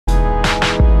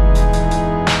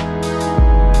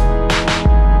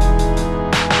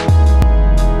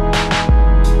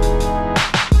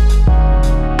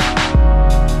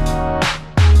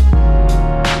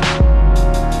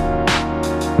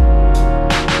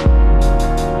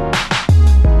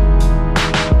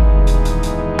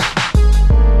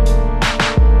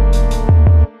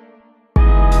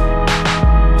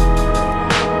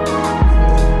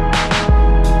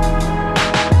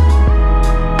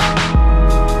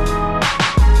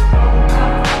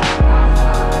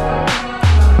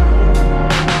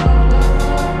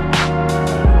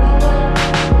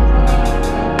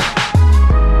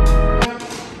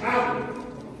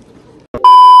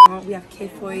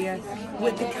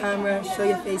camera, show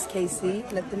your face, Casey.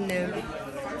 Let them know.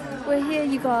 We're here,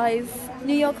 you guys.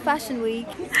 New York Fashion Week.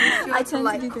 I tend to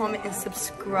like, comment, and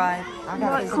subscribe.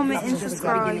 Like, comment, and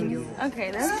subscribe.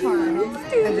 Okay, that's fine.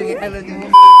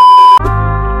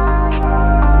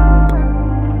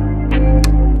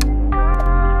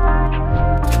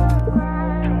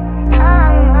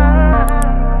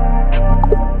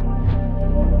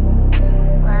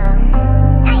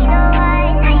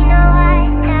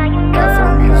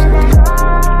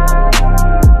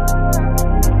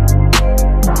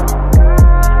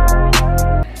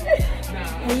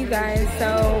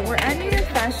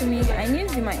 I need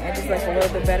to do my edges like a little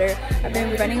bit better. I've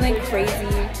been running like crazy.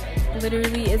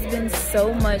 Literally, it's been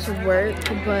so much work,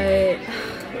 but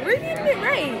we're getting it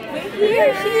right.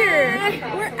 We're here.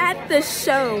 We're at the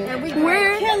show.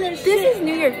 This is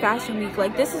New York Fashion Week.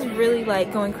 Like, this is really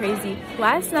like going crazy.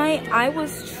 Last night, I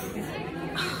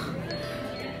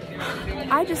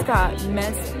just got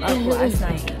messed up last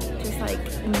night. Just like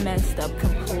messed up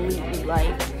completely.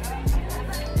 Like,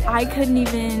 I don't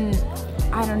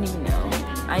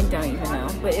even know,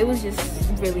 but it was just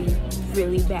really,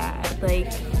 really bad. Like,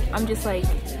 I'm just like,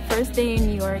 first day in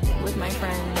New York with my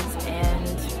friends,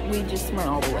 and we just went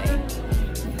all the way.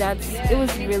 It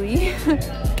was really,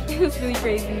 it was really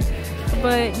crazy.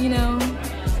 But, you know,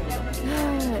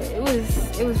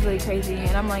 it was really crazy,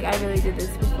 and I'm like, I really did this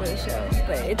before the show,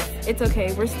 but it's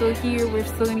okay. We're still here. We're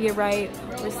still gonna get right.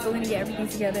 We're still gonna get everything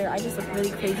together. I just look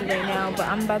really crazy right now, but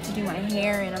I'm about to do my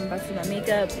hair, and I'm about to do my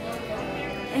makeup.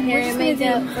 And hair and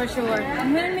makeup for sure.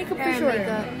 Hair and makeup for sure.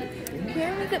 Hair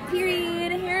and makeup,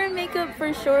 period. Hair and makeup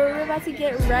for sure. We're about to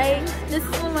get right. This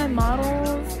is one of my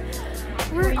models.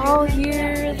 We're all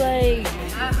here. Like,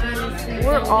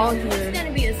 we're all here. It's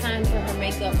gonna be a sign for her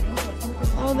makeup.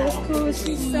 Oh, that's cool.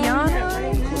 She's so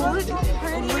nice. Look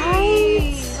pretty.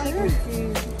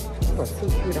 We're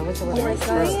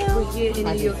here in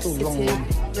New York City,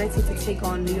 ready to take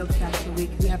on New York Fashion Week.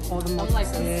 We have all the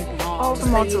models here. All the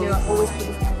models. You know, always put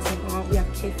this take on. We have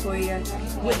KAYPHORIA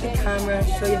with the camera.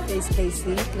 Show your face,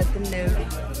 Casey. Let them know.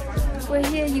 We're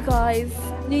here, you guys.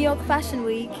 New York Fashion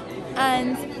Week,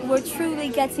 and we're truly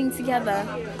getting together.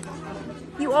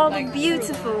 You all look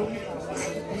beautiful.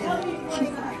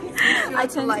 I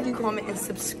tend to like, comment, and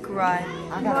subscribe.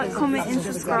 Like, comment, and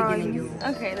subscribe.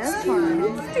 Okay, that's fine.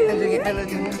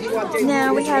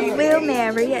 Now we have Will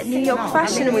Mary at New York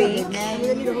Fashion Week.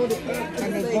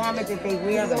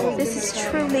 This is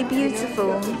truly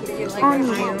beautiful on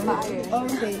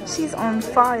you. She's on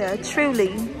fire,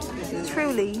 truly,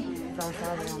 truly.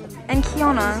 And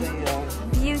Kiana,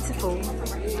 beautiful.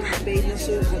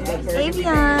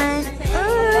 Avian,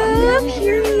 oh,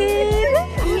 period.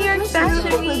 New York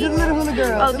Fashion Week.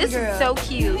 Oh, this is so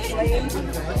cute.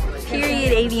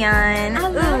 Period, Avian.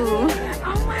 Ooh.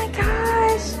 Oh my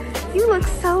gosh. You look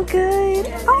so good.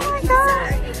 Oh my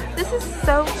gosh. This is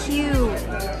so cute.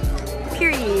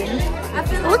 Period.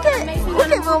 Look at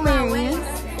Will Mary.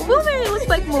 Will Mary looks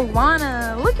like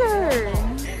Moana. Look at her.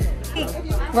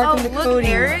 Oh, look,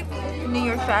 Eric. New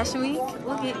York Fashion Week.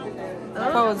 Look at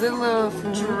oh, this little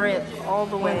drip all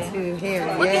the way. Here.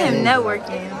 Look at him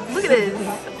networking. Look at this.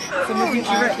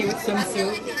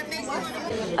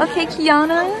 Okay,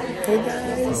 Kiana. Hey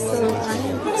guys, so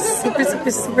I'm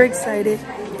super excited.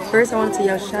 First, I want to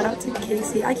yell shout out to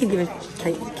Casey. I keep giving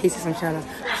Casey some shout out.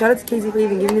 Shout out to Casey for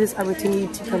even giving me this opportunity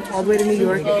to come all the way to New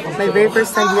York. My very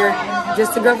first time here,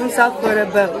 just a girl from South Florida,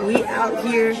 but we out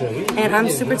here, and I'm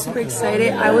super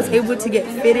excited. I was able to get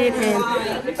fitted in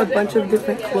a bunch of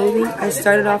different clothing. I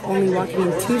started off only walking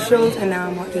in 2 shows, and now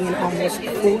I'm walking in almost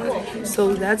 4.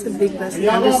 So that's a big blessing.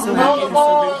 I'm just so happy and so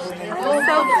grateful. I'm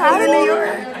so proud of New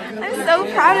York. I'm so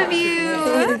proud of you.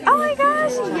 Oh my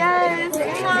gosh, yes.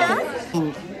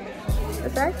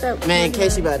 Man,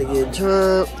 Casey about to get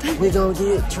drunk. We gonna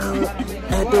get drunk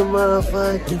at the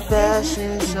motherfucking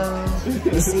fashion show.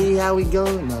 You see how we go?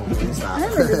 No, stop.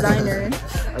 I'm a designer.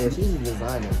 Oh yeah, she's a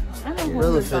designer. I'm a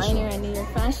whole designer at New York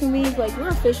Fashion Week. Like, we're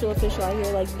official out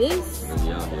here. Like, this,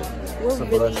 we're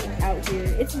really out here.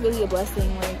 It's really a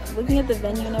blessing. Like, looking at the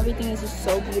venue and everything is just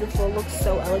so beautiful. It looks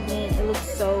so elegant. It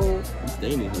looks so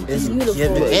beautiful.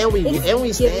 Yeah, and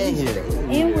we staying here.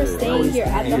 And we're staying here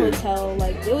at the hotel.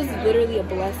 Like, it was literally a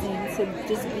blessing to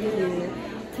just be here,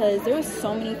 because there was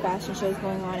so many fashion shows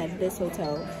going on at this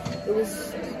hotel. It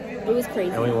was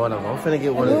crazy. And we one of them. I'm finna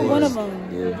get one of these. One of them.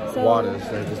 Yeah. So, water.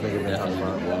 So just make it water.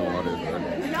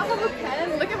 Y'all have a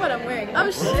pen? Look at what I'm wearing. Oh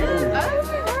shit.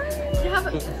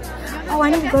 Oh, I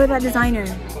need to go to that designer.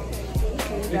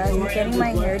 Okay, guys, I'm getting my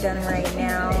hair done right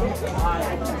now.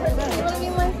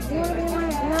 You wanna be my?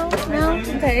 No?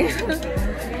 Okay.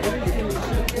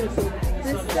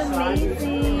 This is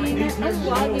amazing. I'm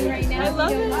vlogging right now. I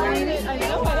love it. I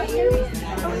know. I hear it.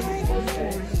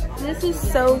 This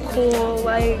is so cool.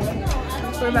 Like,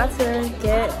 I'm about to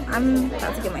get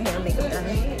my hair and makeup done.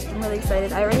 I'm really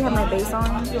excited. I already have my base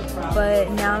on, but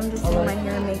now I'm just doing my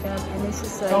hair and makeup, and it's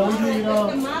just like,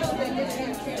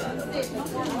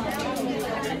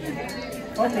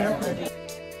 okay.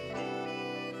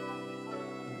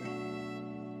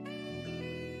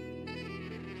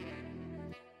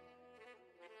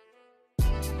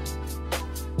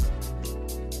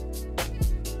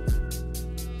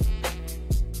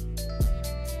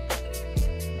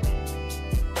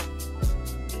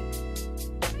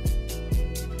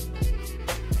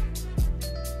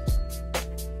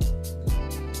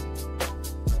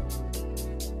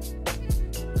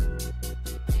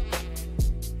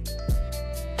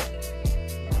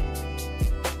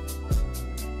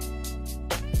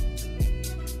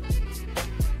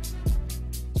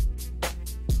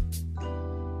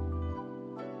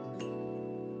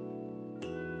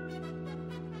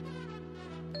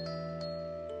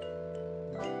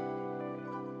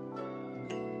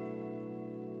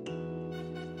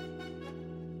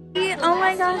 Oh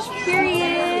my gosh,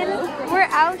 period. We're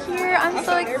out here. I'm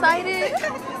so excited.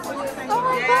 Oh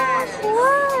my gosh,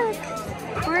 look.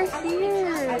 We're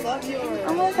here.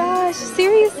 Oh my gosh,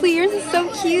 seriously, yours is so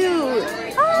cute.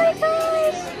 Oh my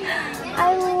gosh,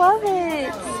 I love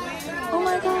it. Oh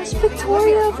my gosh,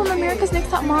 Victoria from America's Next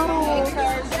Top Model.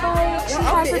 Like, she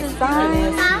has a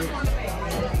design.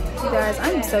 You guys,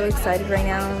 I'm so excited right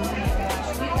now.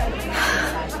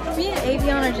 Me and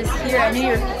Avion are just here at New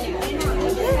York.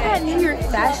 We're at New York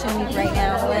Fashion Week right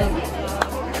now. Like,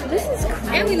 this is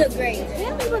crazy. And we look great.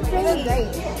 Yeah, we look great.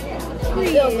 We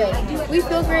feel great. We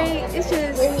feel great. It's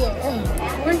just,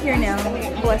 we're here now.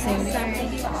 Blessings.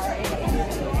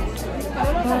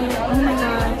 Oh my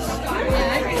gosh.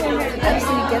 I just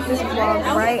need to get this vlog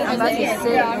right. I'm about to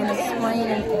sit and explain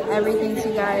everything to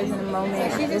you guys in a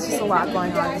moment. There's just a lot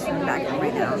going on just in the background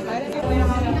right now.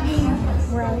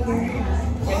 We're out here.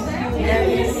 There it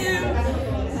is.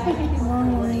 Long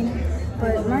line.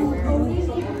 But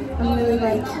I'm really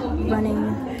like running.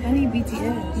 I need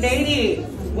BTS. Katie,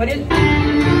 what is...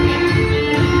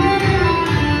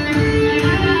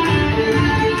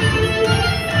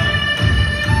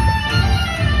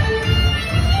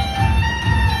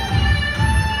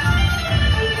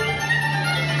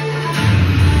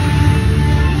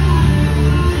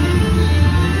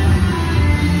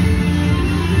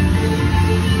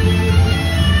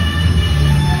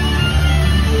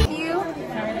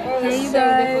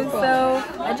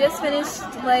 I just finished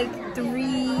like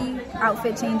 3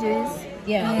 outfit changes.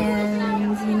 Yeah.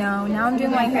 And you know, now I'm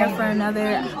doing my hair for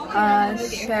another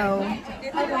show.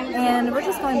 And we're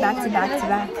just going back to back to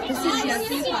back. This is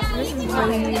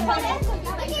really,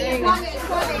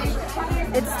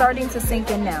 it's starting to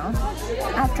sink in now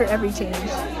after every change.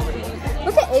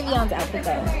 Look at Avion's outfit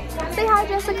though. Say hi,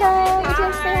 Jessica. Would you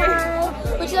like to say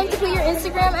hi? Would you like to put your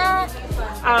Instagram at?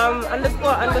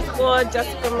 __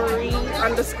 Jessica Marie _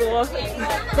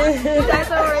 You guys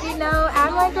already know.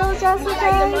 Add my girl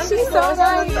Jessica. She's so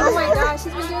nice. Oh my gosh,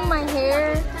 she's been doing my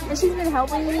hair and she's been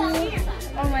helping me.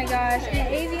 Oh my gosh. And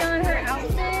Avion, her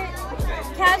outfit,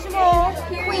 casual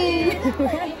queen.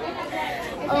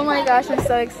 Oh my gosh, I'm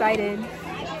so excited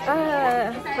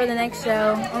for the next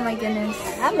show. Oh my goodness.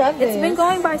 I love this. It's been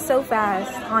going by so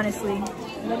fast, honestly.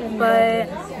 But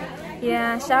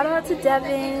yeah, shout out to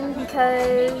Devin,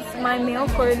 because my male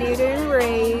coordinator is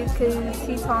Ray, because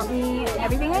he taught me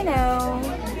everything I know.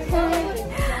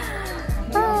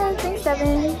 Thanks,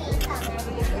 Devin.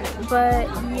 But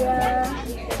yeah,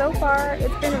 so far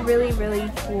it's been really, really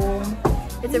cool.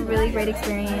 It's a really great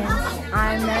experience.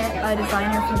 I met a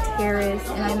designer from Paris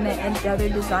and I met another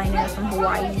designer from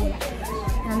Hawaii.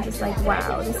 And I'm just like,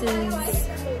 wow, this is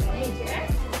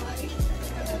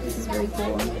really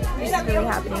cool. This is really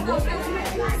happening.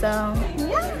 So,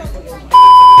 yeah.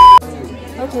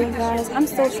 Okay guys, I'm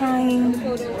still trying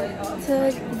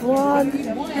to vlog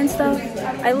and stuff.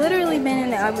 I literally been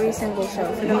in every single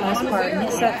show for the most part,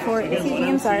 except for,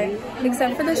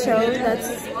 except for the show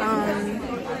that's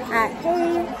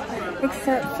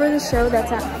except for the show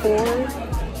that's at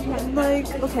 4. Like,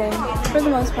 okay, for the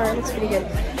most part, it's pretty good.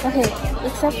 Okay,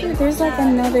 except for there's like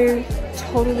another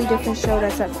totally different show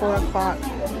that's at 4 o'clock.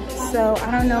 So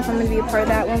I don't know if I'm gonna be a part of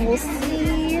that one. We'll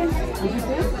see.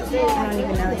 I don't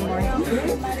even know anymore.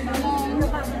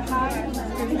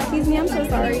 Excuse me, I'm so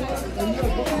sorry.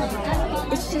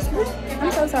 It's just,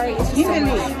 I'm so sorry. It's just so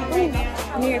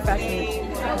much. New York Fashion Week.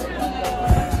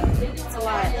 It's a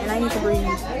lot, and I need to breathe.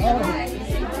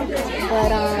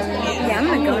 But yeah, I'm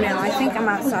gonna go now. I think I'm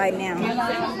outside now.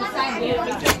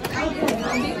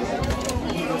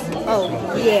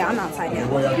 Oh, yeah, I'm outside now.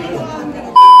 Oh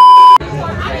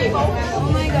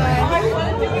my god.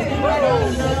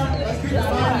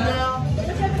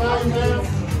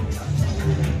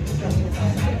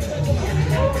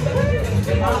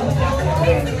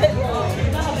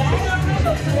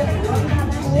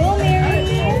 Oh, Mary.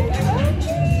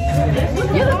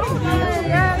 You look good.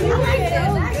 Yeah, you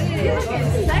look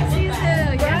sexy as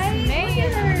hell. Yes, man.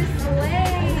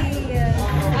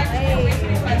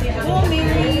 Oh,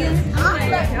 Mary. Oh my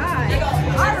god.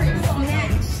 Ari is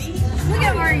snatched. Look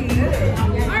at Ari.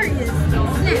 Ari is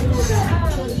snatched.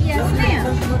 Yes, ma'am.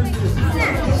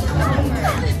 Snatched.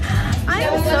 I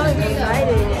am so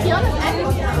excited. Kiana's ending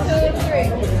it.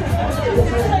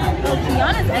 Oh,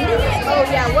 Kiana's ending it? Oh,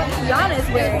 yeah. What Kiana's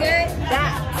wearing?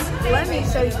 That. Let me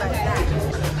show you guys that.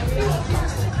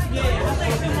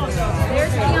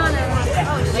 There's Kiana.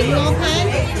 Oh, she's okay?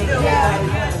 Yeah.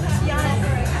 Kiana.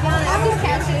 She's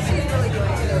catching. She's really good.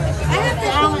 I have to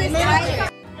pull this tighter.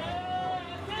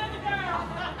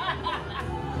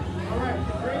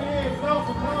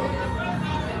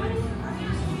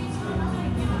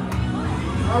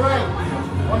 All right.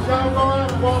 Once y'all go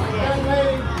out, walk that way,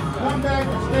 come back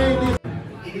and stay this.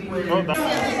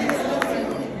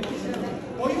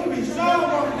 Well, you be so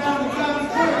walking down the county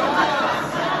street.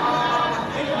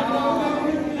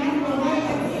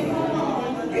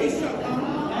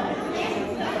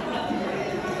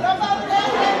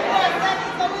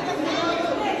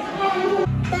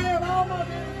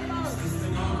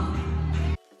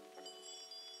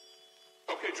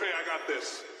 Okay, Trey, I got this.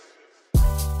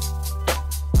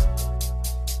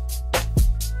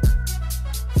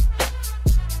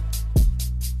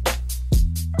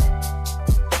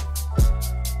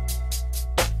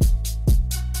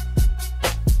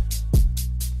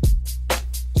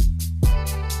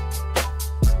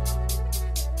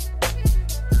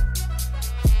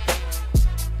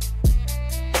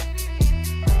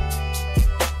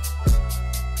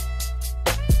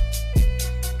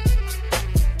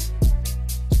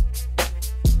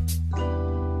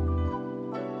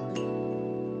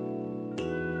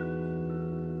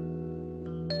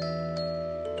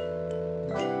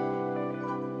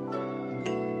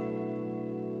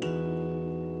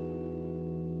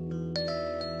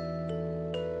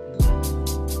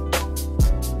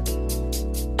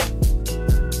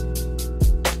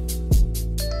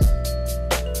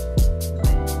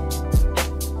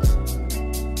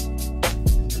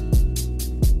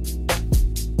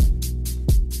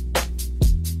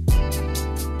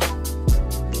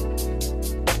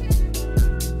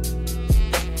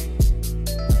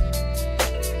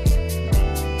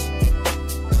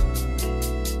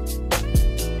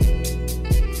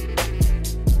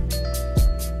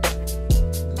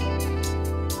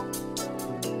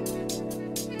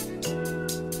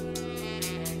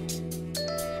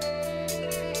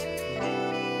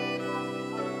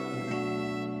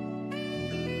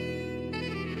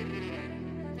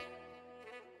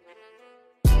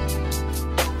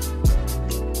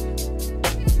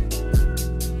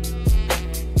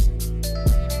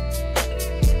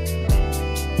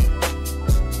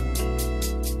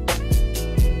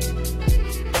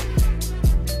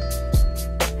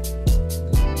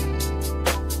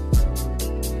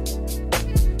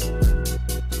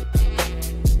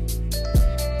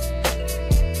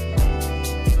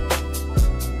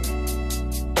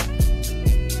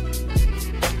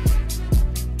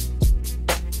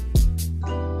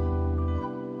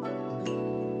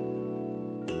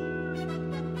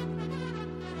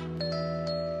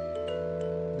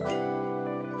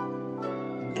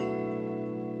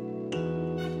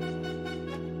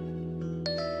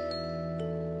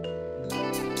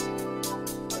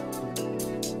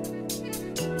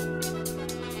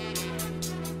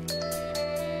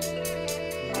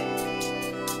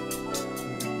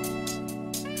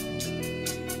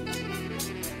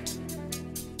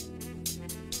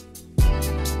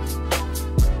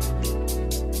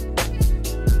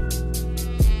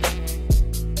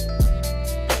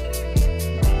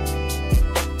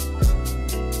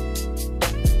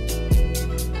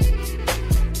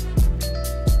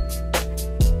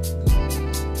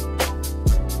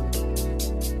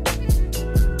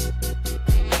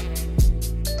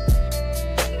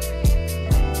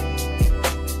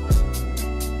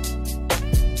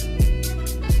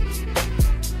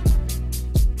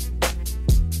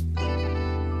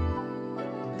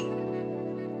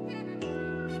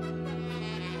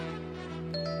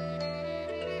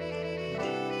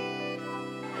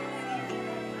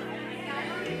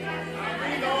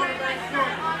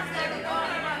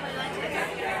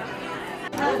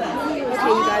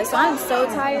 you guys, so I'm so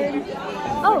tired.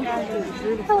 Oh,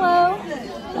 hello.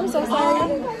 I'm so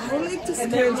sorry. I would like to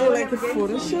schedule like a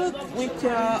photo shoot with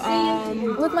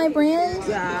your with my brand?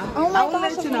 Yeah. Oh my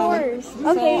gosh, of course.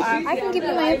 Okay, I can give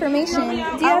you my information. Do you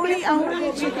have I already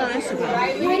checked my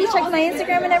Instagram. You already checked my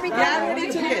Instagram and everything? Yeah, I already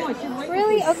took it.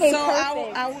 Really? Okay, so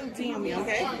perfect. I will DM you,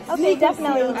 okay? Okay,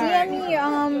 definitely. DM me.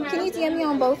 Can you DM me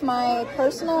on both my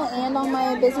personal and on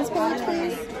my business page,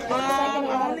 please? I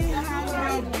only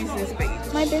have a business page.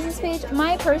 My business page,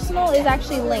 my personal is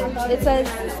actually linked. It says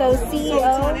so CEO. So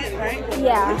it's on it, right?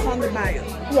 Yeah. It's on the bio.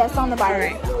 Yes, on the bio.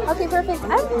 Right. Okay, perfect.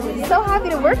 I'm so happy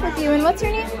to work with you. And what's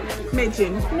your name?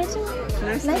 Mitchell. Mitchell.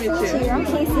 Nice Nice to meet you. I'm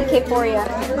Casey KAYPHORIA.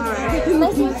 Alright.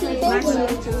 Nice to meet you. Thank you.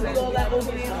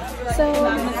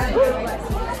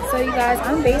 So you guys,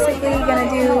 I'm basically gonna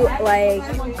do like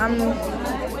I'm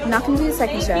not gonna do the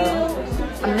second show.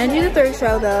 I'm gonna do the third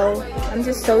show though. I'm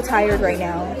just so tired right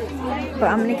now. But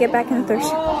I'm gonna get back in the third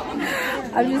show.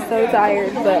 I'm just so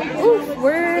tired, but oof,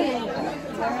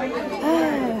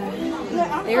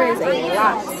 there is a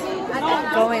lot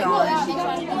going on.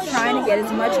 I'm trying to get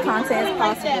as much content as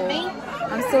possible.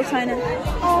 I'm still trying to,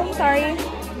 oh, I'm sorry.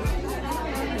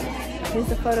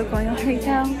 There's a photo going on right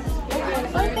now.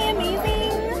 Aren't they amazing?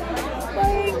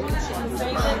 Like,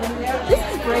 this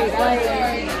is great. Like,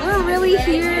 we're really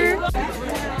here.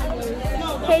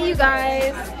 Hey, you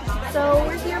guys. So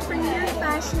we're here for New York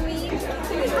Fashion Week.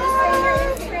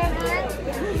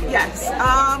 Yes.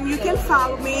 You can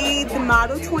follow me, the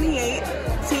model 28,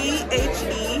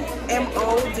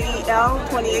 THEMODL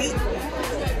 28.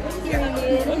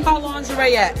 How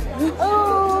lingerie at?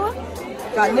 Oh.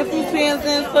 Got nipple pins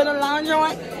in for the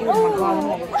lingerie.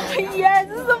 Oh. Yes,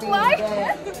 this is a flag.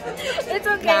 It's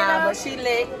okay. Nah, but she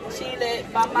lit. She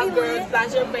lit by my girls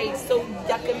lingerie, so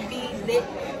y'all can be lit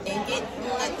and get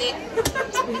lit.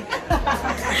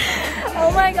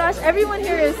 Oh my gosh, everyone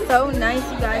here is so nice,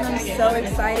 you guys. I'm so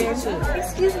excited.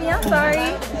 Excuse me, I'm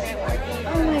sorry.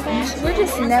 Oh my gosh, we're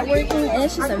just networking and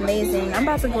it's just amazing. I'm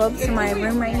about to go up to my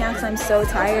room right now because I'm so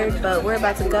tired, but we're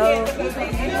about to go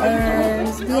and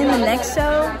be in the next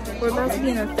show. We're about to be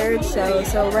in the third show.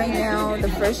 So right now, the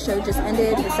first show just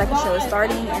ended, the second show is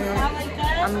starting, and then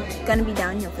I'm gonna be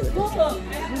down here for the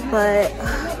weekend. But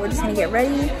we're just gonna get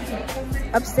ready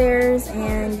upstairs,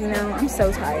 and you know, I'm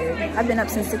so tired. I've been up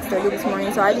since 6:30 this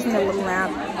morning, so I just need a little nap.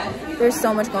 There's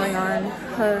so much going on,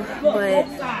 but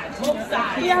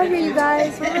we're out here, you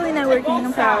guys. We're really networking.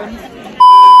 I'm proud.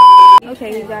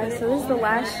 Okay, you guys, so this is the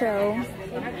last show.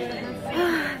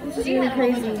 This is really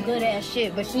crazy. Good ass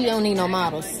shit, but she don't need no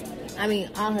models. I mean,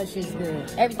 all her shit's good.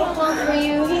 Everything for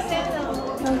you.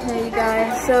 Okay, you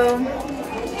guys, so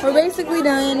we're basically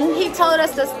done. He told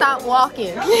us to stop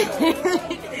walking.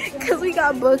 Because we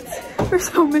got booked for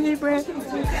so many brands.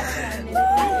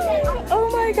 Oh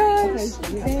my gosh.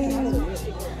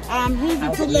 Here's the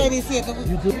two ladies here.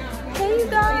 Hey you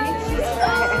guys.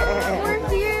 We're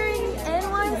here in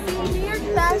NYC, New York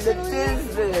Fashion Week.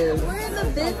 We're in the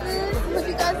business. Would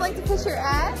you guys like to put your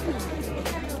ad?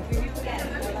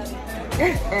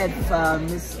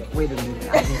 It's Miss. Wait a minute.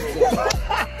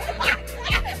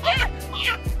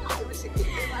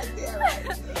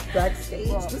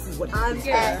 Backstage. This is what I'm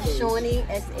at Shawnee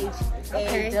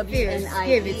SHAWNI.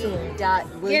 Give it to him.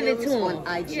 Give it to him on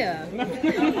IG. Yeah.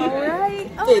 All right.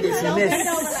 It is Miss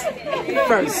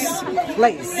First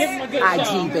Place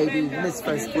IG, baby. Miss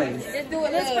First Place.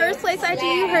 Miss First Place IG.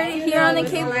 You heard it here on the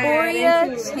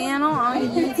KAYPHORIA channel on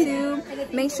YouTube.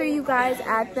 Make sure you guys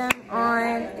add them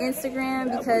on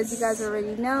Instagram because you guys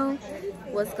already know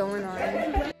what's going on.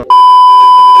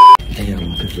 We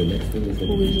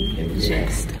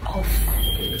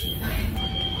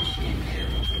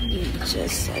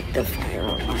just set the fire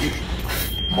alarm.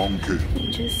 Monkey. We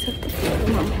just set the fire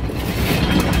alarm.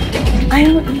 I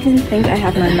don't even think I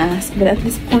have my mask, but at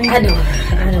this point, I don't know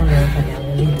if I got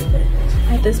one either, but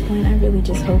at this point, I really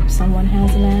just hope someone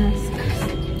has a mask.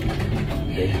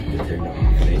 They have to turn off.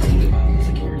 They see how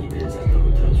security is at the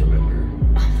hotels, remember?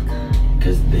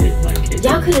 Because they, like,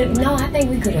 y'all could have, no, I think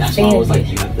we could have that's why I was like,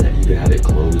 you could have it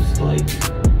closed, like,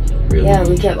 really. Yeah,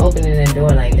 we kept opening the door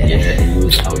like that. Yeah, and you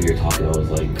was out here talking, I was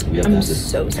like, we have to have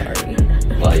this. So sorry.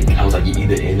 Like, I was like, you're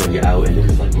either in or you're out, and it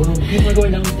was like, well, people are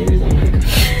going downstairs. I'm like,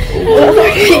 oh.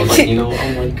 I was like, you know,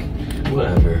 I'm like,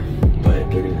 whatever. But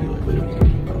they're gonna be like,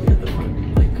 literally, probably at the front,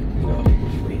 like, you know,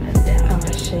 people be waiting. Oh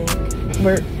shit.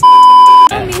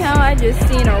 Tell me how I just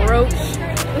seen a roach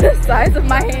the size of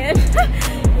my hand.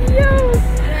 Yo,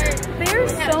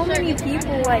 there's so many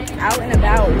people like out and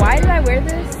about. Why did I wear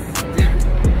this?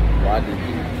 Why did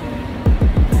you?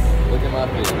 Look at my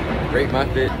fit. Rate my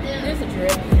fit. There's a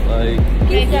drip. Like,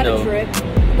 He's got you know, a drip.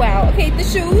 Wow. Okay, the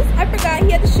shoes. I forgot he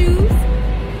had the shoes.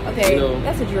 Okay,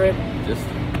 that's a drip.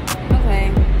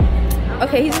 Okay.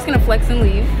 Okay, he's just gonna flex and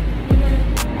leave.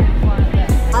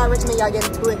 I recommend y'all get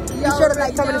into it. Be sure to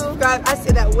like, comment, and subscribe. I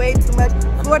say that way too much.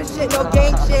 Florida shit, no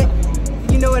gang shit.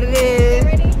 You know what it is.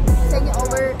 Taking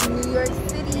over New York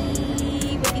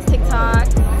City with these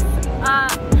TikToks.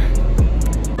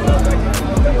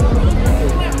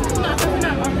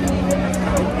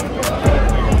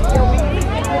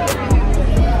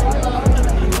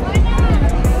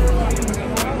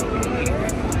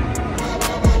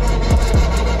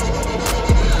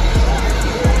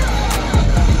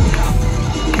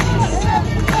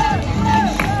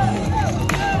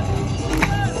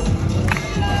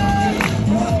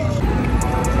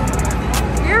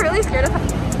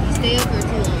 Stay up there too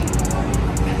long.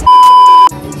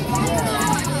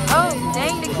 Oh,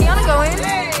 dang, did Kiana go in?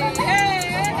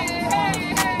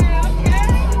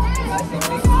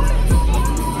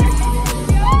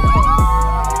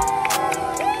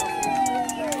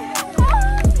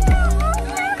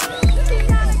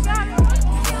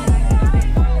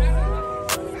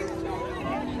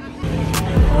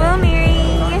 Well, Mary.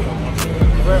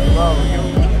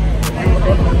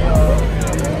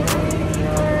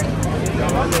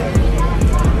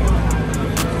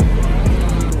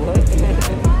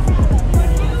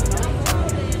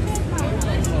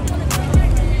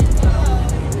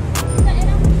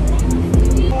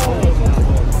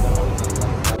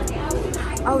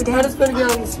 Oh, damn. I just put it on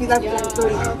the Sweet Life of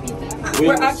 30.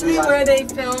 We're actually where they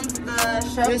filmed the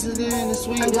show. This is in the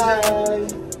Sweet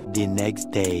Life. The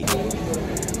next day.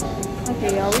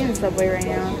 Okay, y'all, we in the subway right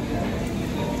now.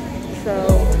 So,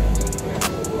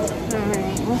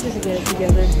 alright, let's just get it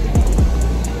together.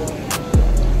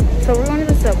 So we're going to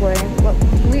the subway. Well,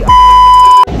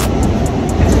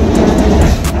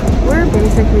 we're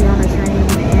basically on a train,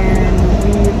 and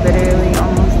we literally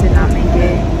almost did not make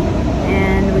it.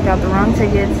 And we got the wrong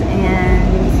tickets,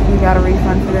 and we got a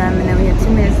refund for them, and then we had 2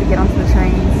 minutes to get onto the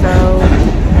train. So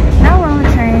now we're on the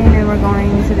train, and we're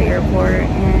going to the airport,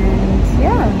 and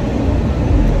yeah,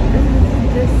 this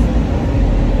is just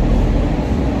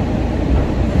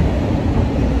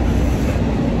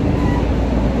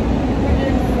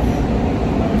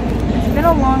it's been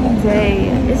a long day.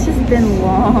 It's just been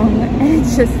long, and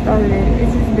it's just started.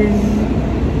 It's just been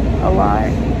a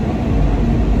lot.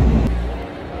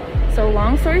 So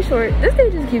long story short, this day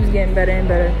just keeps getting better and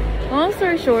better. Long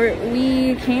story short,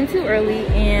 we came too early,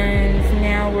 and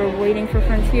now we're waiting for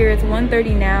Frontier. It's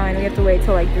 1:30 now, and we have to wait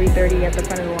till like 3:30 at the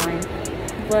front of the line.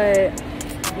 But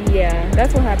yeah,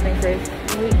 that's what happened, Chris.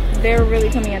 They're really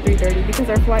coming at 3:30 because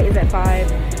our flight is at 5,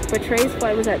 but Trey's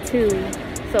flight was at 2.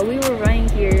 So we were running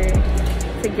here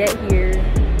to get here.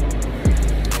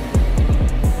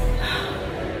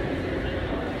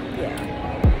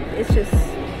 Yeah, it's just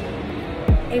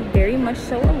very much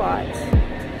so a lot,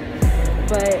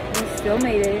 but we still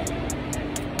made it.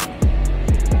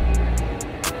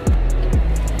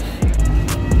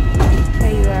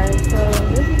 Hey you guys, so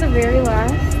this is the very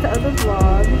last of the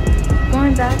vlog.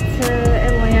 Going back to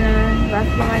Atlanta, about to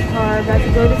get my car, about to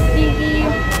go to Stevie,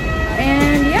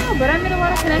 and yeah, but I made a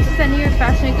lot of connections at New York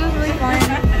Fashion Week. It was really fun,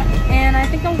 and I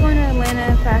think I'm going to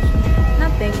Atlanta Fashion,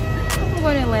 I'm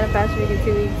going to Atlanta Fashion Week in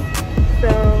 2 weeks,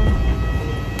 so.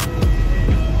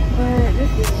 But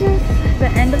this is just the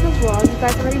end of the vlog. You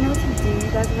guys already know what to do.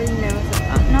 You guys already know what to,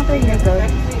 not that you're good.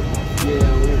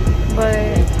 But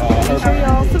make sure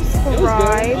y'all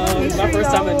subscribe. Make sure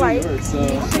y'all like. Make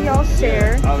sure y'all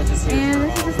share. And this is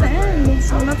just the end.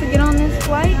 I'm about to get on this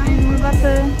flight, and we're about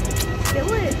to get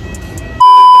lit.